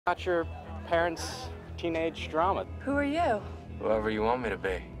Not your parents' teenage drama. Who are you? Whoever you want me to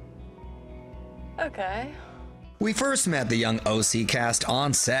be. Okay. We first met the young OC cast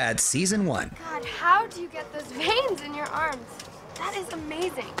on set, season 1. God, how do you get those veins in your arms? That is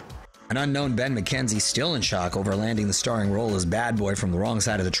amazing. An unknown Ben McKenzie still in shock over landing the starring role as bad boy from the wrong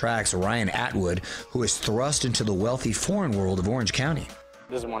side of the tracks, Ryan Atwood, who is thrust into the wealthy foreign world of Orange County.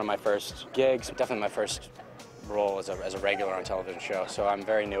 This is one of my first gigs, definitely my first role as a regular on a television show, so I'm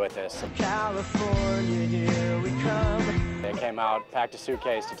very new at this. California, here we come. I came out, packed a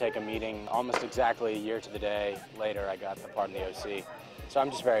suitcase to take a meeting. Almost exactly a year to the day later, I got the part in the OC. So I'm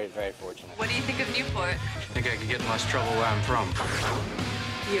just very, very fortunate. What do you think of Newport? I think I could get in less trouble where I'm from.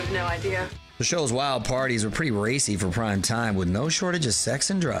 You have no idea. The show's wild parties were pretty racy for prime time, with no shortage of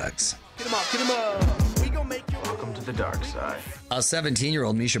sex and drugs. Get him up, get him up. We gon' make you. Welcome to the dark side. A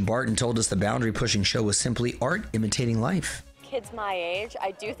 17-year-old Mischa Barton told us the boundary-pushing show was simply art imitating life. Kids my age,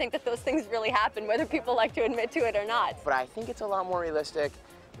 I do think that those things really happen, whether people like to admit to it or not. But I think it's a lot more realistic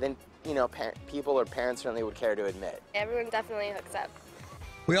than, people or parents certainly would care to admit. Everyone definitely hooks up.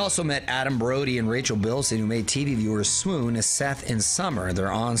 We also met Adam Brody and Rachel Bilson, who made TV viewers swoon as Seth and Summer.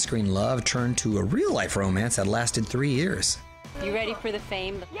 Their on-screen love turned to a real-life romance that lasted 3 years. You ready for the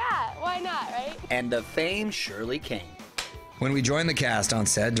fame? Yeah, why not, right? And the fame surely came. When we joined the cast on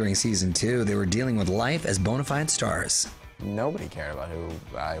set during season 2, they were dealing with life as bona fide stars. Nobody cared about who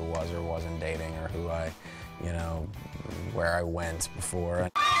I was or wasn't dating, or who I, where I went before.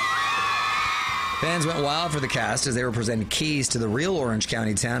 Fans went wild for the cast as they were presented keys to the real Orange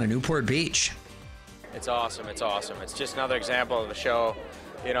County town of Newport Beach. It's awesome, it's awesome. It's just another example of the show,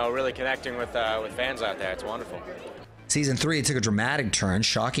 really connecting with fans out there. It's wonderful. Season 3 took a dramatic turn,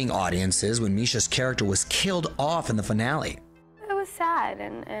 shocking audiences when Mischa's character was killed off in the finale. It was sad,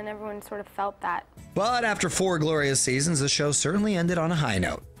 and everyone sort of felt that. But after 4 glorious seasons, the show certainly ended on a high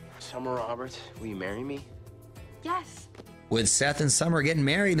note. Summer Roberts, will you marry me? Yes. With Seth and Summer getting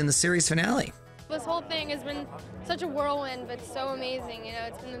married in the series finale. This whole thing has been such a whirlwind, but so amazing.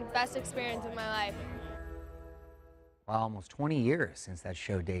 It's been the best experience of my life. Well, almost 20 years since that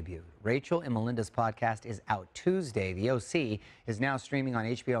show debuted. Rachel and Melinda's podcast is out Tuesday. The OC is now streaming on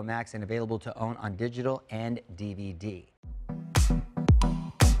HBO Max and available to own on digital and DVD.